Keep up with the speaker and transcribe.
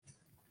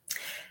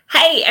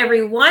Hey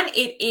everyone,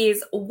 it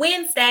is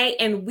Wednesday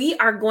and we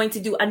are going to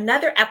do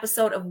another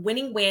episode of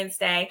Winning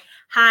Wednesday.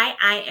 Hi,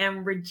 I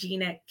am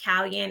Regina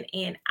Callion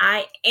and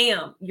I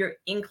am your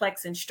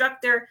NCLEX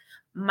instructor.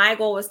 My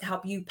goal is to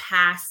help you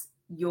pass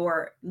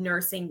your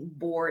nursing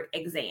board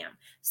exam.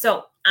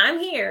 So I'm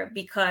here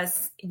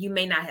because you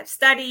may not have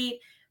studied.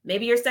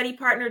 Maybe your study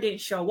partner didn't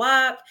show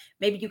up.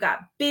 Maybe you got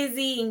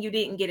busy and you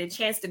didn't get a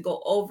chance to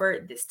go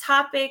over this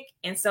topic.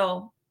 And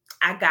so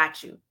I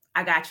got you.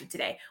 I got you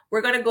today.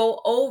 We're going to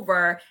go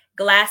over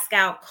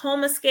Glasgow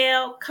Coma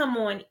Scale. Come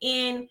on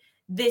in.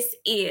 This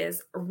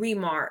is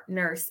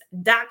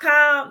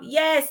remarnurse.com.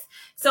 Yes.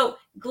 So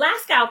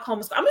Glasgow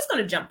Coma Scale, I'm just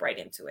going to jump right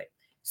into it.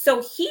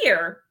 So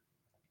here,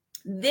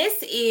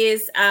 this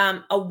is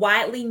a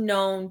widely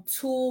known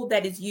tool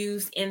that is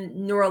used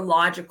in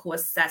neurological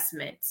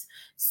assessments.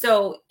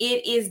 So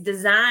it is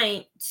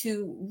designed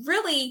to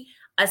really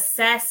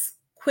assess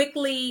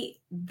quickly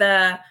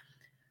the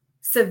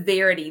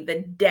severity,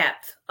 the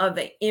depth of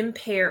the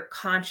impaired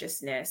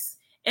consciousness.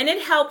 And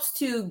it helps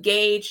to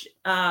gauge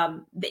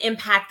the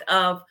impact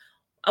of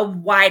a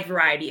wide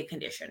variety of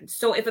conditions.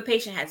 So if a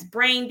patient has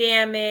brain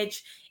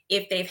damage,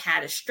 if they've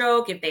had a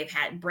stroke, if they've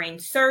had brain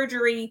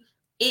surgery,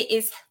 it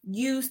is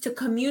used to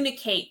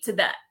communicate to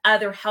the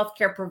other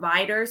healthcare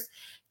providers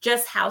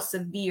just how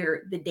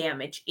severe the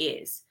damage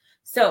is.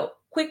 So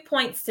quick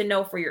points to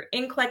know for your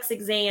NCLEX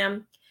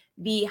exam.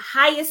 The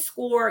highest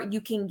score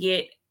you can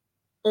get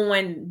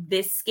on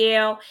this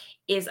scale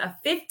is a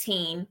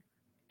 15,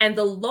 and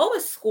the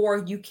lowest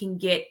score you can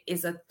get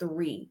is a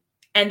 3.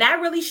 And that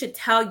really should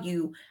tell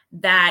you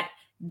that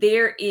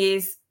there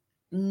is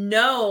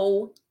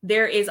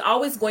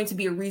always going to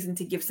be a reason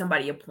to give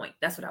somebody a point.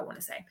 That's what I want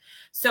to say.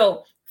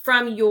 So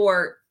from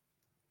your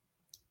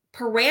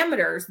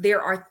parameters,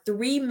 there are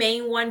 3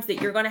 main ones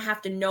that you're going to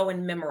have to know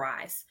and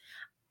memorize.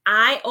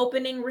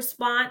 Eye-opening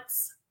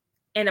response,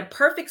 and a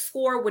perfect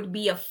score would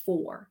be a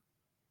 4.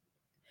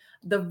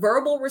 The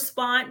verbal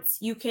response,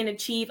 you can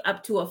achieve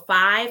up to a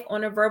 5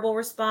 on a verbal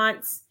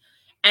response.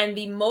 And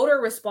the motor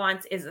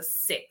response is a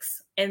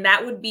 6. And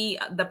that would be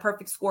the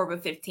perfect score of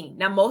a 15.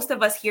 Now, most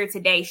of us here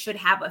today should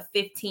have a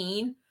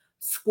 15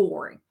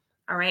 scoring.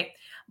 All right.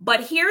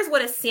 But here's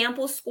what a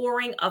sample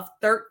scoring of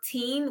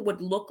 13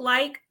 would look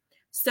like.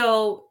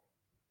 So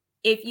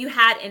if you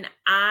had an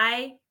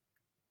eye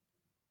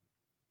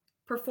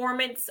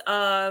performance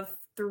of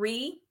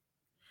 3,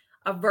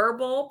 a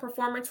verbal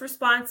performance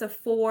response of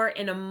 4,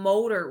 and a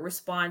motor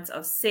response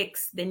of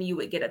 6, then you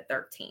would get a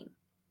 13.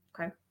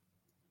 Okay.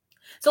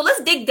 So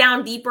let's dig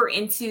down deeper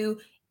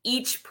into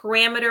each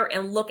parameter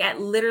and look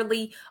at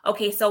literally,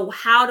 okay, so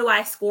how do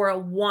I score a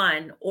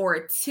 1 or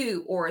a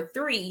 2 or a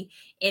 3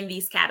 in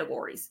these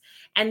categories?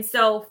 And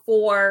so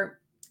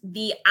for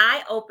the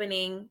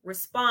eye-opening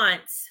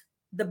response,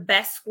 the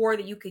best score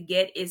that you could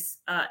get is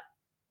a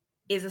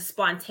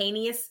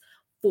spontaneous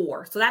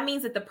 4. So that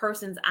means that the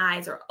person's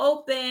eyes are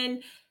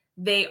open,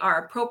 they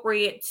are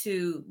appropriate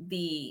to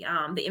the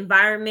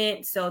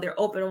environment, so they're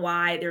open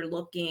wide, they're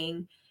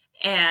looking,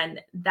 and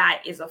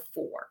that is a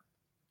 4.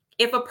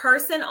 If a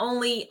person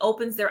only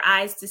opens their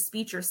eyes to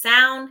speech or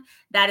sound,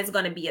 that is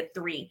going to be a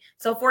 3.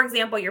 So for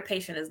example, your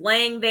patient is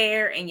laying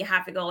there and you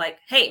have to go like,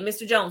 hey,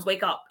 Mr. Jones,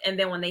 wake up. And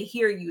then when they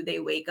hear you, they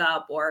wake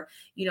up, or,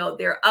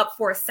 they're up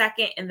for a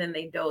second and then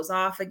they doze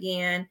off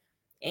again.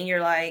 And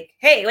you're like,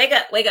 hey, wake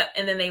up.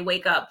 And then they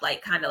wake up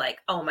like, kind of like,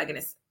 oh my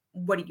goodness,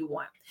 what do you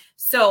want?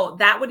 So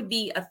that would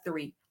be a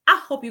 3. I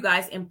hope you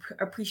guys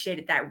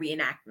appreciated that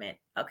reenactment.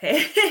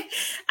 Okay.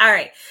 All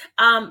right.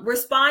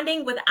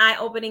 Responding with eye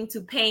opening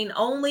to pain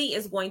only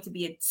is going to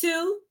be a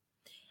 2.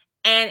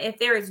 And if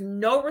there is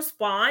no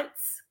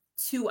response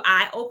to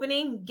eye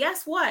opening,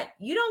 guess what?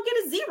 You don't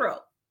get a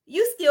 0.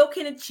 You still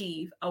can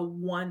achieve a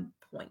 1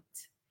 point.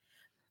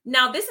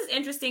 Now, this is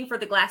interesting for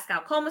the Glasgow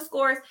Coma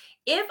scores.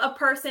 If a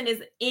person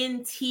is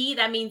NT,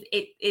 that means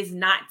it is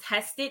not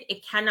tested.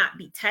 It cannot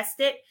be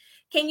tested.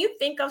 Can you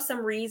think of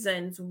some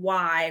reasons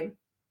why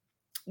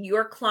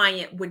your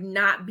client would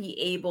not be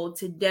able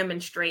to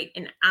demonstrate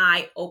an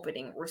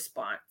eye-opening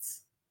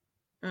response?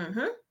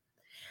 And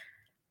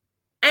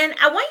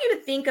I want you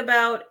to think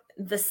about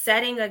the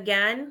setting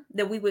again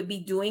that we would be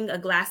doing a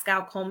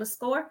Glasgow Coma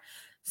score.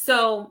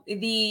 So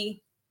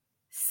the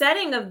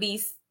setting of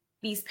these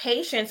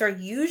patients are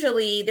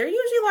usually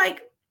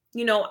like,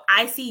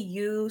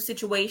 ICU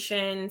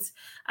situations,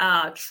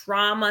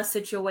 trauma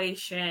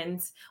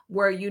situations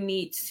where you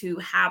need to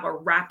have a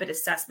rapid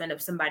assessment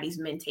of somebody's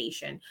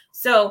mentation.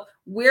 So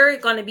we're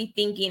going to be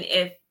thinking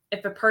if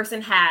a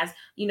person has,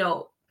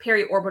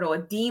 periorbital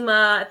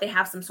edema, if they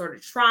have some sort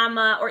of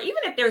trauma, or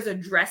even if there's a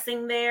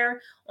dressing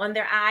there on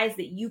their eyes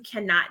that you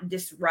cannot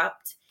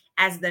disrupt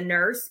as the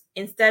nurse,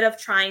 instead of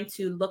trying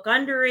to look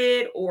under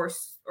it or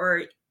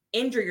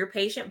injure your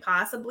patient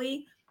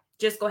possibly,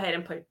 just go ahead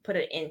and put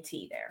an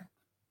NT there.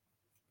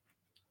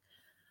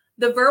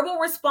 The verbal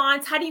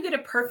response, how do you get a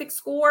perfect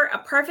score? A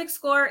perfect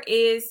score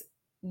is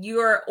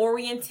you're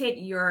oriented,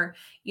 you're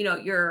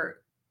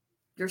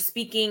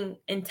speaking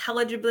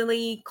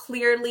intelligibly,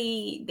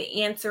 clearly,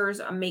 the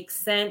answers make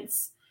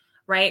sense,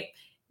 right?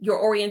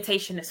 your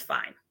orientation is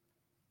fine.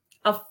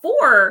 A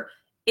 4,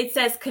 it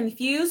says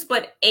confused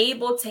but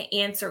able to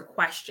answer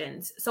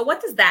questions. So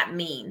what does that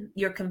mean?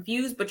 You're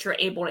confused, but you're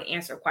able to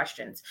answer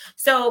questions.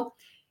 So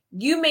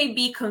you may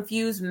be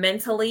confused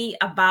mentally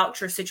about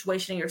your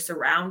situation and your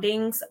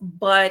surroundings,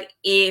 but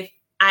if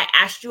I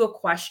asked you a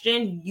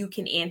question, you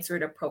can answer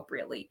it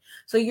appropriately.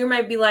 So you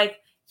might be like,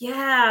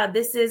 yeah,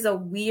 this is a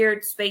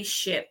weird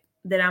spaceship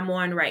that I'm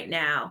on right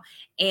now.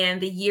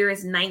 And the year is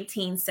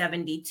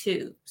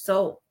 1972.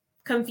 So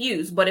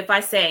confused. But if I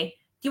say,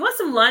 do you want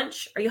some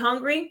lunch? Are you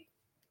hungry?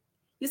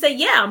 You say,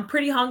 yeah, I'm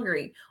pretty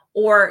hungry.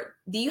 Or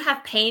do you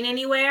have pain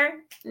anywhere?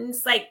 And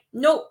it's like,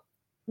 nope,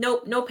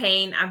 no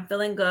pain. I'm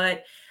feeling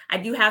good. I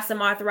do have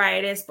some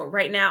arthritis, but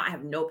right now I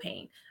have no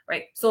pain,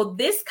 right? So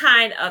this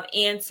kind of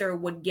answer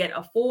would get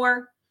a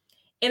 4.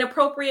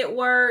 Inappropriate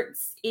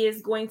words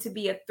is going to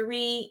be a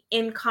 3.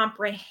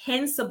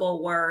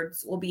 Incomprehensible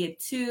words will be a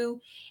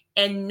 2.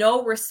 And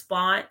no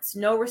response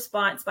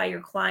by your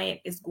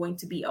client is going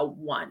to be a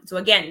 1. So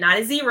again, not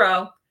a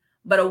 0,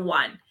 but a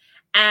 1.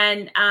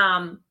 And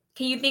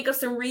can you think of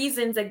some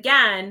reasons?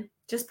 Again,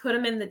 just put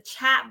them in the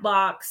chat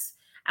box.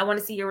 I want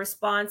to see your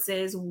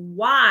responses.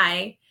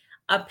 Why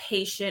a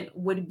patient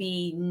would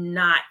be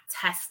not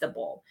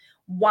testable?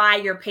 Why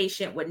your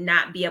patient would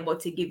not be able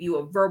to give you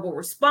a verbal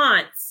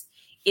response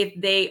if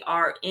they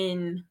are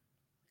in,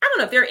 I don't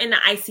know, if they're in the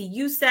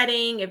ICU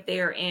setting, if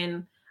they're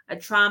in a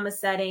trauma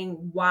setting,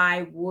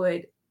 why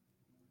would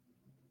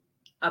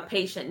a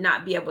patient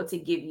not be able to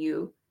give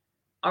you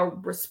a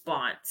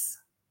response?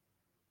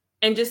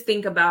 And just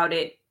think about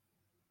it.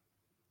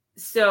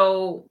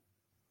 So,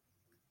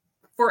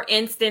 for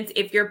instance,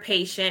 if your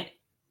patient,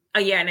 oh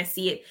yeah, and I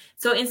see it.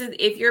 So, instance,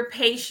 if your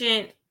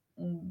patient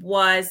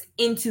was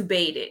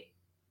intubated,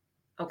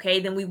 okay,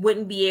 then we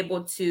wouldn't be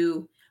able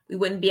to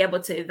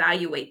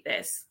evaluate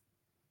this.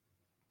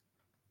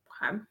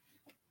 Okay.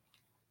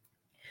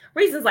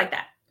 Reasons like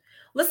that.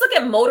 Let's look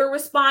at motor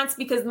response,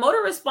 because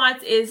motor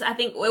response is, I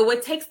think,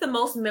 what takes the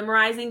most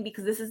memorizing,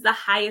 because this is the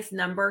highest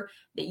number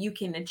that you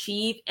can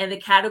achieve, and the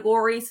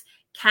categories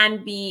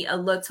can be a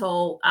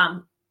little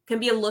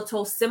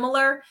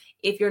similar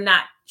if you're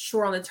not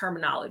sure on the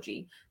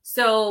terminology.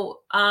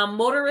 So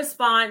motor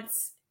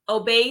response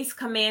obeys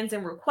commands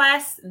and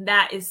requests.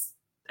 I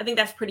think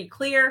that's pretty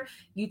clear.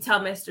 You tell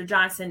Mr.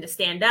 Johnson to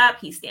stand up,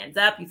 he stands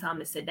up. You tell him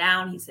to sit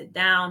down, he sits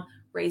down.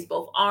 Raise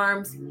both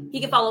arms, he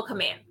can follow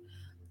command.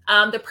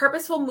 The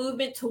purposeful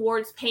movement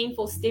towards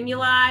painful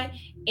stimuli.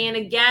 And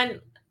again,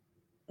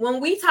 when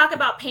we talk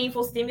about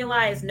painful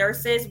stimuli as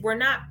nurses, we're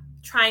not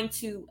trying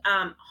to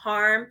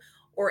harm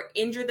or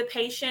injure the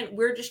patient.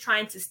 We're just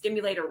trying to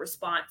stimulate a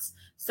response.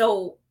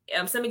 So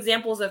some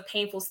examples of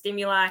painful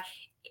stimuli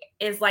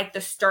is like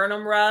the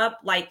sternum rub.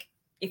 Like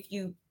if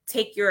you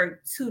take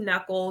your 2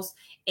 knuckles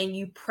and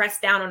you press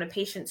down on a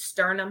patient's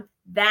sternum,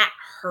 that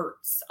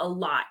hurts a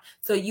lot.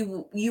 So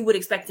you would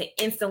expect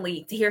to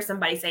instantly to hear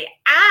somebody say,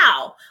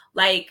 ow,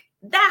 like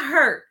that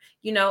hurt,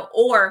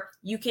 or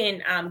you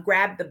can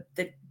grab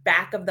the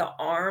back of the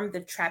arm,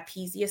 the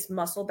trapezius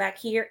muscle back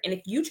here. And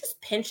if you just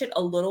pinch it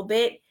a little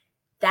bit,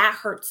 that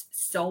hurts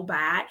so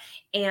bad.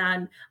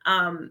 And,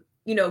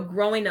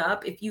 growing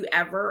up, if you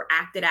ever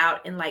acted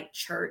out in like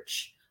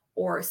church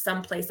or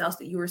someplace else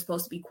that you were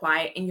supposed to be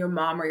quiet, and your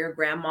mom or your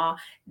grandma,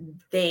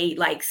 they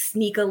like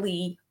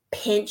sneakily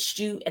pinched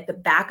you at the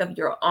back of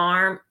your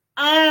arm.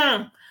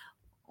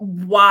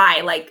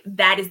 Why? Like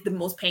that is the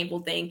most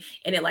painful thing,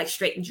 and it like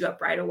straightens you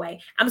up right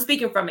away. I'm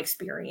speaking from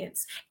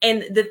experience.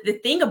 And the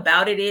thing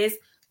about it is,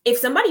 if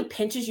somebody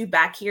pinches you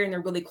back here and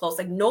they're really close,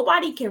 like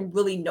nobody can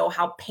really know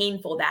how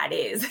painful that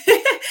is.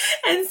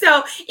 And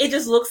so it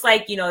just looks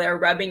like, they're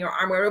rubbing your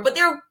arm, but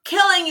they're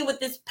killing you with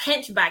this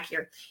pinch back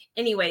here.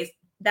 Anyways,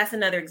 that's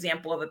another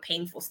example of a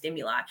painful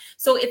stimuli.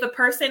 So if a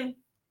person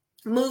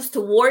moves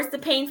towards the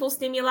painful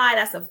stimuli,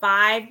 that's a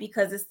 5,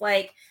 because it's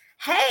like,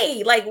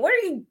 hey, like, what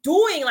are you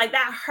doing? Like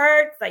that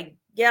hurts, like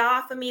get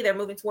off of me. They're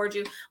moving towards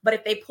you. But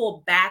if they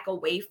pull back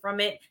away from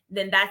it,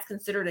 then that's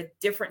considered a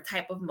different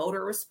type of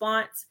motor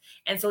response.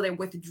 And so they're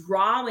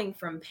withdrawing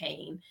from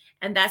pain.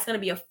 And that's going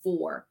to be a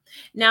 4.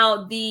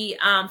 Now, the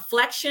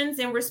flexions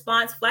in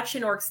response,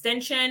 flexion or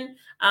extension.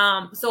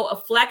 So a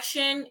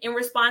flexion in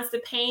response to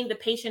pain, the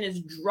patient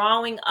is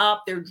drawing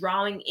up, they're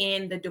drawing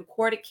in the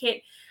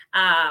decorticate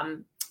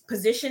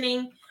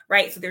positioning,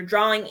 right? So they're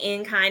drawing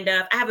in kind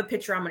of. I have a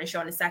picture I'm going to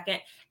show in a second.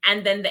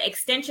 And then the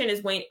extension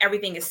is when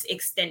everything is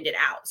extended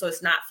out. So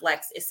it's not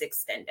flex, it's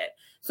extended.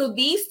 So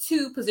these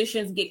 2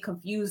 positions get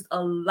confused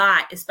a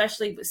lot,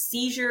 especially with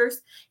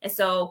seizures. And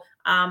so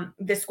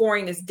the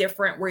scoring is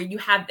different, where you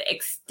have the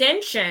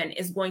extension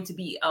is going to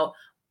be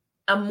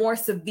a more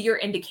severe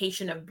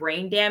indication of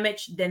brain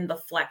damage than the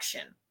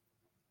flexion.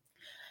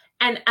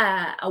 And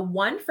a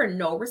 1 for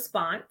no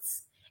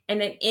response,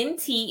 and an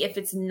NT if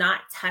it's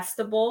not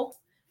testable.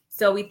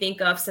 So we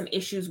think of some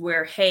issues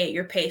where, hey,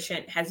 your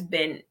patient has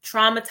been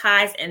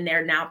traumatized and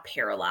they're now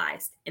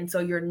paralyzed. And so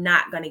you're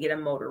not going to get a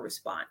motor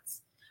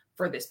response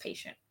for this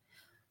patient.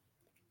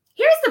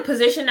 Here's the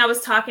position I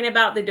was talking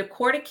about, the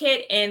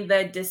decorticate and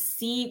the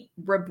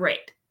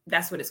decerebrate.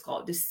 That's what it's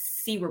called,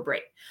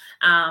 decerebrate.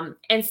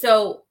 And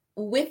so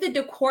with the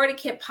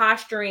decorticate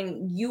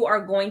posturing, you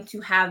are going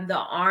to have the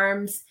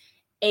arms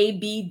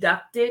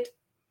abducted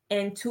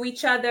into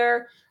each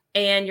other,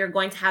 and you're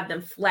going to have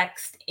them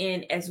flexed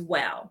in as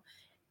well.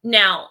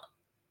 Now,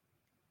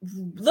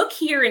 look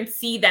here and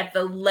see that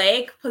the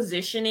leg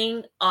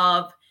positioning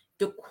of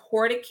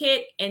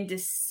decorticate and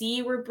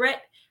decerebrate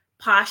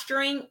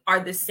posturing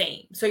are the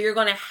same. So you're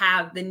going to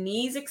have the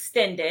knees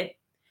extended,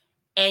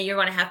 and you're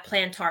going to have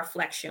plantar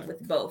flexion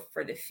with both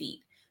for the feet.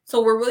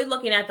 So we're really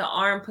looking at the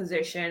arm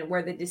position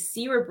where the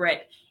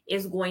decerebrate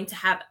is going to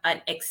have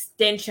an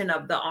extension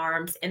of the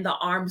arms, and the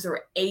arms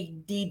are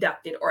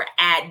adducted or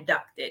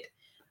adducted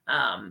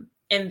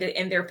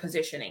in their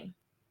positioning.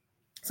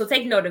 So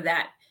take note of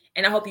that,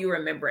 and I hope you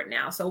remember it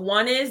now. So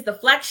one is the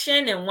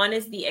flexion and one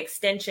is the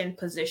extension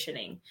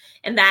positioning,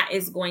 and that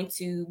is going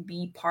to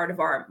be part of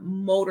our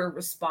motor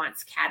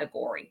response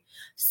category.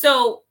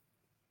 So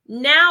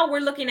now we're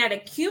looking at a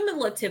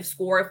cumulative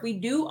score. If we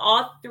do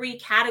all three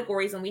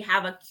categories and we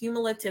have a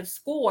cumulative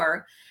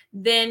score,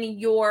 then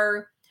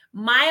your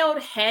mild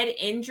head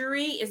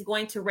injury is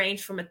going to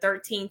range from a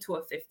 13 to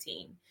a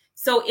 15.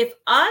 So if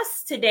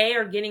us today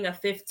are getting a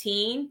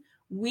 15,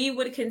 we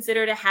would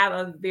consider to have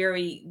a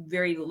very,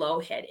 very low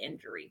head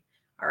injury.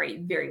 All right,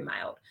 very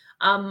mild.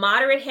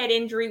 Moderate head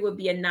injury would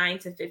be a 9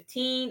 to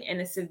 15, and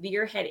a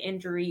severe head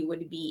injury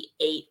would be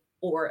 8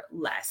 or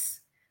less.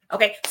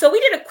 Okay, so we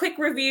did a quick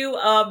review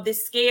of the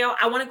scale.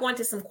 I want to go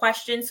into some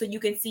questions so you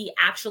can see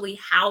actually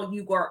how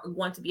you are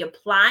going to be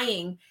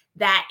applying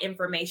that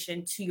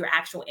information to your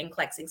actual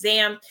NCLEX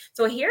exam.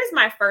 So here's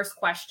my first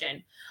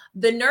question.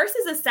 The nurse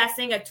is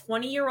assessing a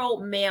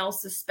 20-year-old male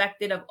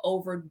suspected of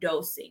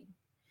overdosing.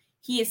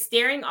 He is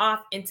staring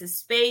off into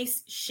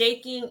space,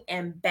 shaking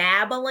and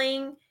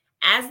babbling.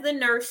 As the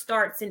nurse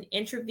starts an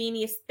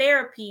intravenous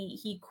therapy,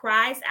 he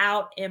cries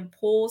out and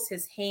pulls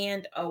his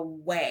hand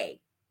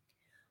away.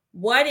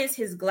 What is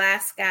his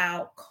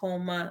Glasgow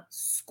coma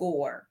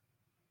score?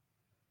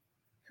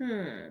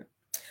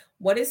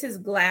 What is his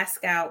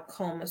Glasgow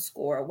coma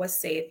score? What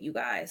sayeth you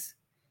guys?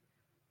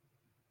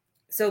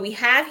 So we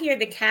have here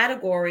the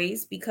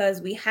categories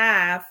because we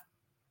have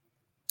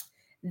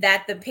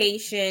that the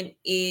patient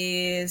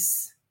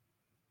is,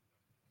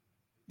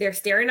 they're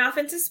staring off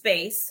into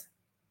space,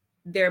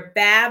 they're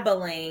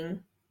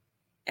babbling,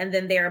 and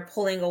then they're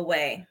pulling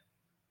away.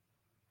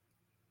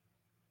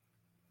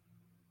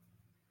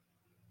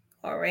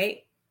 All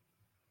right.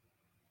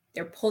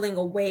 They're pulling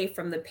away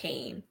from the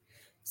pain.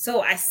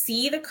 So I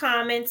see the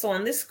comments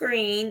on the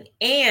screen,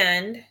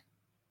 and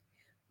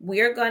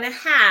we're going to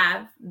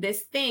have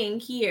this thing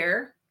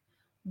here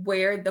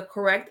where the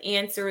correct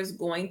answer is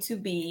going to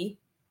be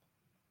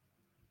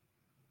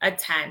a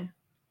 10.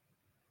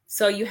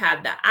 So you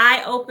have the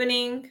eye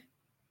opening,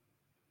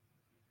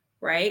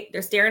 right?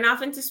 They're staring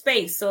off into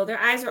space, so their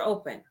eyes are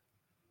open,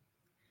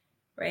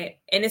 right?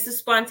 And it's a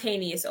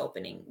spontaneous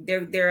opening.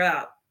 They're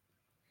up.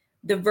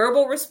 The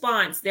verbal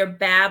response, they're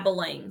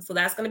babbling. So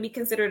that's going to be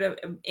considered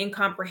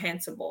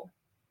incomprehensible.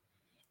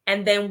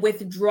 And then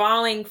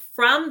withdrawing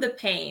from the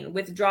pain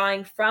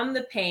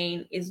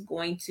is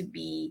going to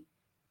be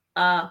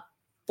a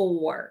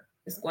 4.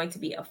 It's going to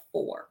be a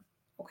 4.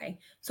 Okay.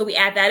 So we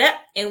add that up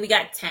and we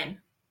got 10.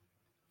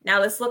 Now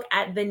let's look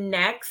at the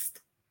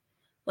next.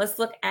 Let's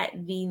look at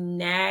the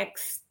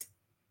next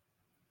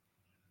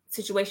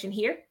situation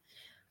here.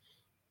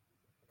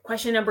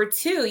 Question number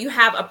 2, you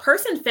have a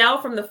person fell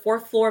from the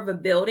 4th floor of a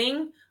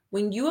building.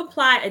 When you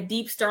apply a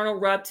deep sternal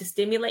rub to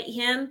stimulate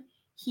him,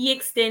 he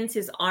extends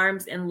his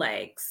arms and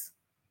legs.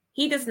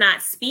 He does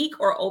not speak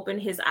or open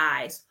his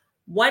eyes.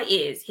 What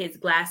is his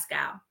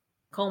Glasgow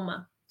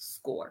coma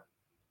score?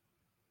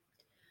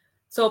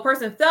 So a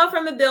person fell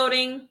from a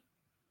building.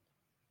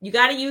 You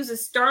got to use a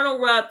sternal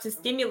rub to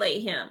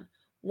stimulate him.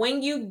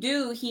 When you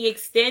do, he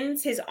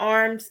extends his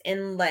arms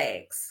and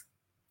legs.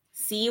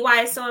 See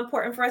why it's so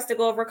important for us to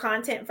go over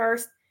content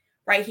first?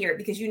 Right here,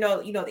 because you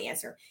know the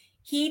answer.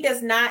 He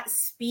does not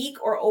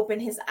speak or open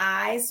his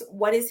eyes.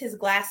 What is his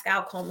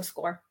Glasgow coma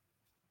score?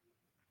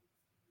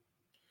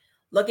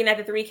 Looking at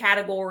the 3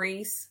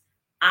 categories,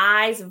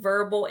 eyes,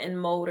 verbal, and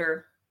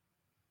motor.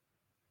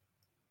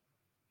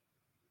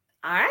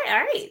 All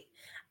right.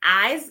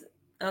 Eyes,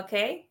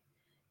 okay.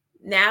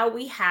 Now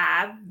we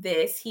have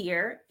this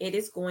here. It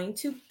is going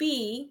to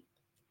be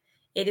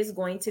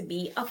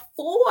a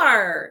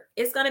 4.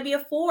 It's going to be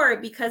a 4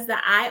 because the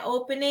eye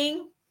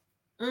opening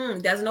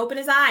doesn't open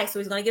his eyes. So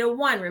he's going to get a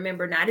 1.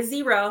 Remember, not a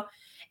 0.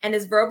 And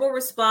his verbal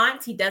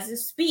response, he doesn't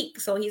speak.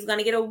 So he's going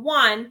to get a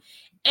 1.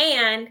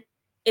 And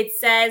it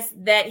says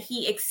that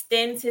he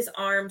extends his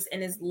arms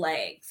and his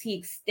legs. He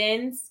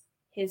extends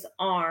his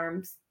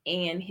arms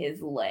and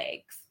his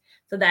legs.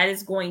 So that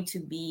is going to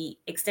be,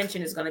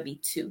 extension is going to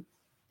be 2,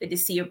 the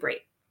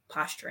decerebrate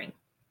posturing.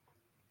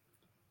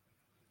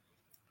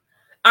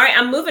 All right,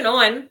 I'm moving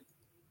on.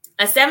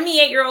 A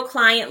 78-year-old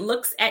client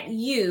looks at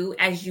you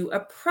as you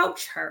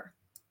approach her.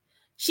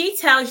 She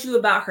tells you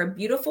about her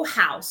beautiful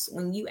house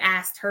when you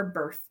asked her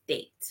birth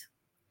date.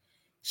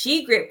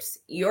 She grips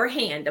your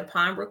hand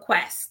upon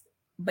request,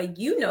 but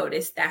you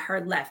notice that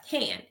her left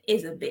hand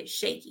is a bit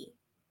shaky.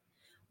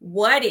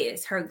 What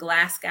is her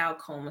Glasgow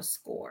Coma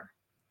score?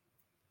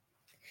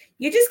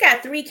 You just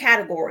got 3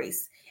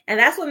 categories, and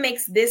that's what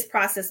makes this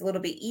process a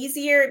little bit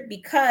easier,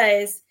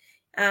 because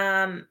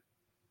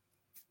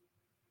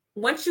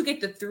once you get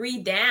the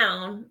 3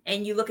 down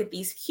and you look at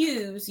these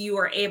cues, you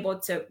are able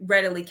to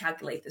readily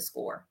calculate the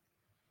score.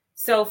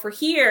 So for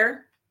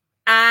here,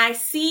 I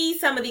see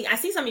some of you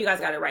guys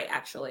got it right,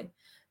 actually.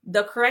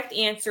 The correct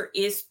answer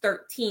is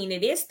 13.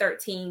 It is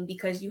 13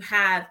 because you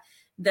have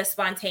the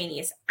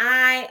spontaneous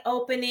eye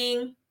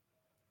opening.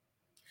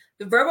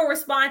 The verbal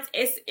response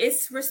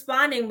is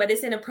responding, but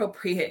it's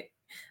inappropriate,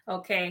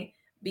 okay?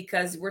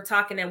 Because we're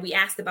talking, and we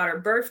asked about her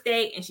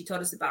birthday and she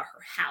told us about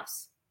her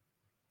house.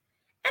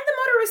 And the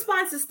motor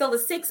response is still a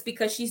 6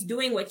 because she's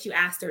doing what you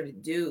asked her to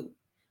do.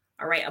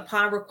 All right.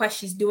 Upon request,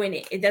 she's doing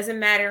it. It doesn't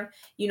matter,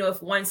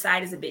 if one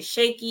side is a bit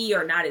shaky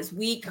or not as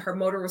weak. Her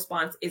motor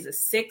response is a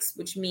 6,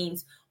 which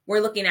means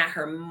we're looking at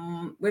her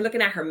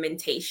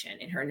mentation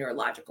and her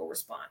neurological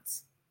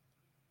response.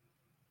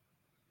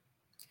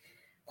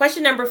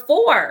 Question number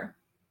 4.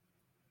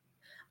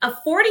 A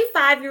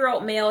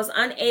 45-year-old male is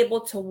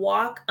unable to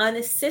walk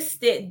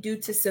unassisted due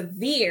to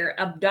severe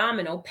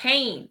abdominal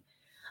pain.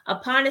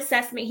 Upon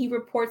assessment, he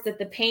reports that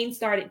the pain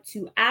started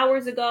 2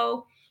 hours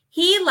ago.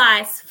 He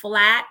lies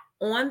flat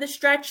on the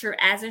stretcher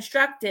as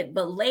instructed,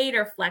 but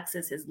later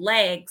flexes his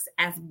legs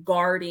as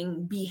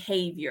guarding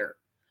behavior.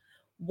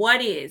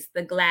 What is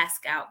the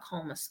Glasgow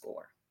Coma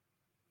score?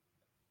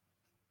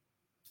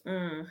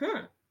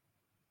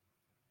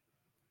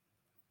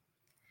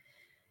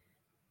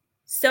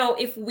 So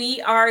if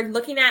we are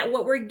looking at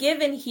what we're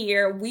given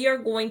here, we are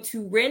going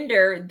to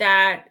render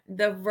that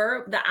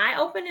the eye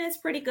opening is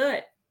pretty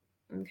good.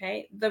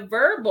 Okay. The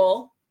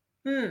verbal,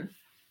 the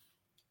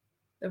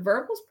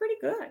verbal's pretty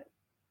good,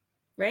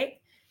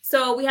 right?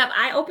 So we have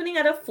eye opening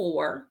at a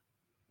 4,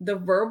 the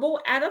verbal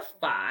at a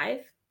 5,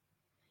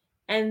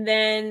 and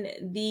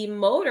then the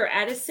motor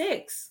at a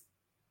 6.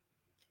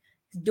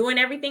 He's doing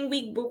everything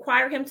we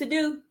require him to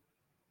do.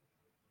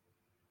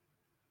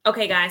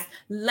 Okay, guys,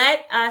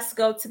 let us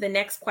go to the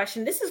next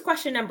question. This is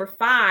question number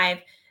 5.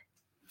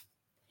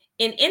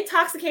 An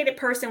intoxicated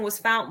person was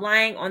found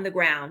lying on the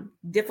ground,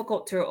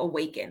 difficult to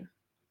awaken.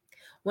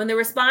 When the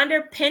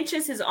responder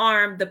pinches his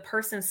arm, the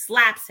person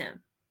slaps him.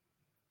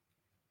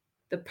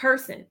 The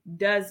person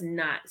does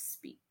not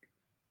speak.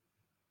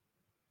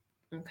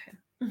 Okay.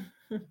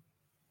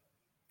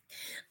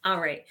 All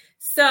right.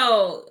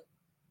 So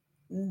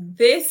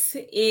this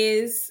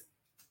is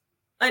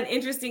an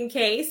interesting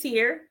case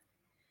here,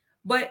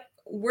 but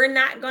we're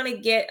not going to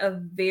get a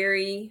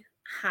very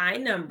high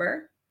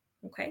number.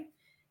 Okay.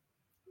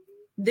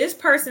 This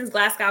person's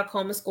Glasgow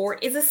Coma score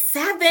is a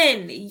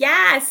 7.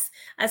 Yes,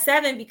 a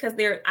 7 because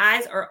their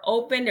eyes are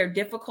open. They're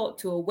difficult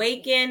to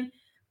awaken.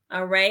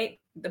 All right.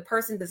 The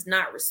person does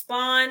not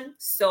respond.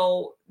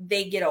 So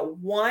they get a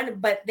 1,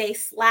 but they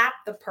slap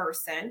the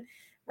person,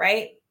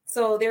 right?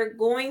 So they're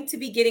going to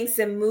be getting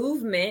some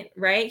movement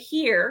right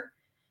here.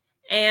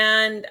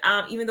 And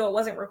even though it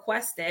wasn't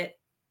requested,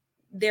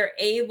 they're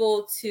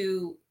able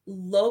to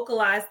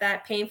localize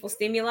that painful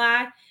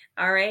stimuli.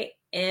 All right.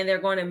 And they're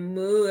going to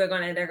move.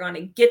 They're going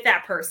to get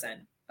that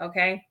person.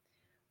 Okay.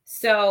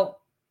 So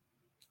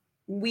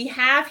we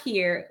have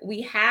here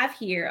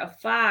a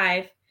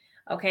 5.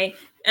 Okay.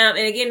 And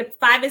again,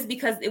 5 is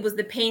because it was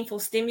the painful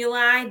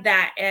stimuli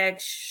that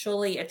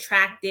actually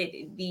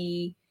attracted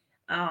the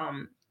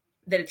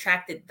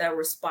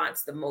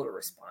response, the motor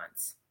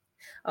response.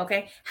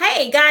 Okay.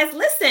 Hey guys,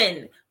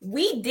 listen,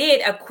 we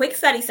did a quick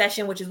study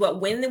session, which is what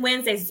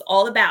Wednesdays is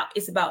all about.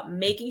 It's about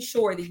making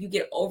sure that you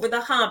get over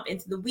the hump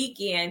into the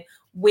weekend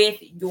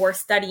with your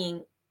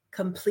studying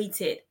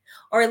completed,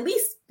 or at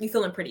least you're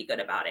feeling pretty good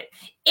about it.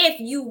 If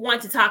you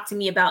want to talk to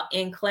me about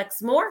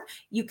NCLEX more,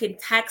 you can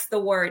text the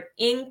word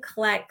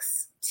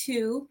NCLEX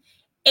to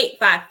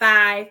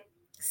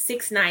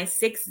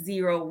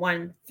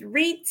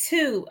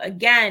 855-696-0132.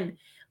 Again,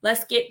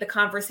 let's get the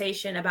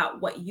conversation about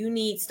what you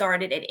need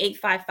started at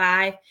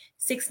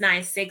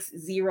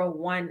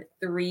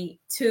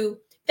 855-696-0132.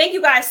 Thank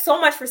you guys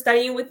so much for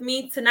studying with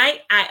me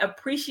tonight. I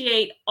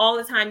appreciate all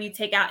the time you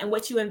take out and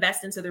what you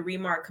invest into the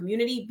Remark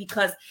community,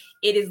 because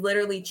it is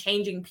literally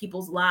changing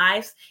people's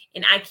lives.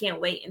 And I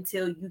can't wait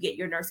until you get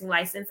your nursing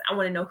license. I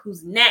want to know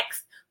who's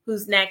next.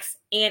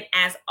 And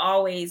as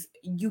always,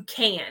 you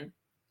can,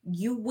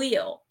 you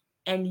will,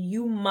 and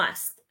you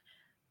must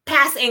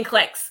pass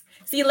NCLEX.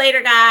 See you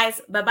later,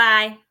 guys.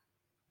 Bye-bye.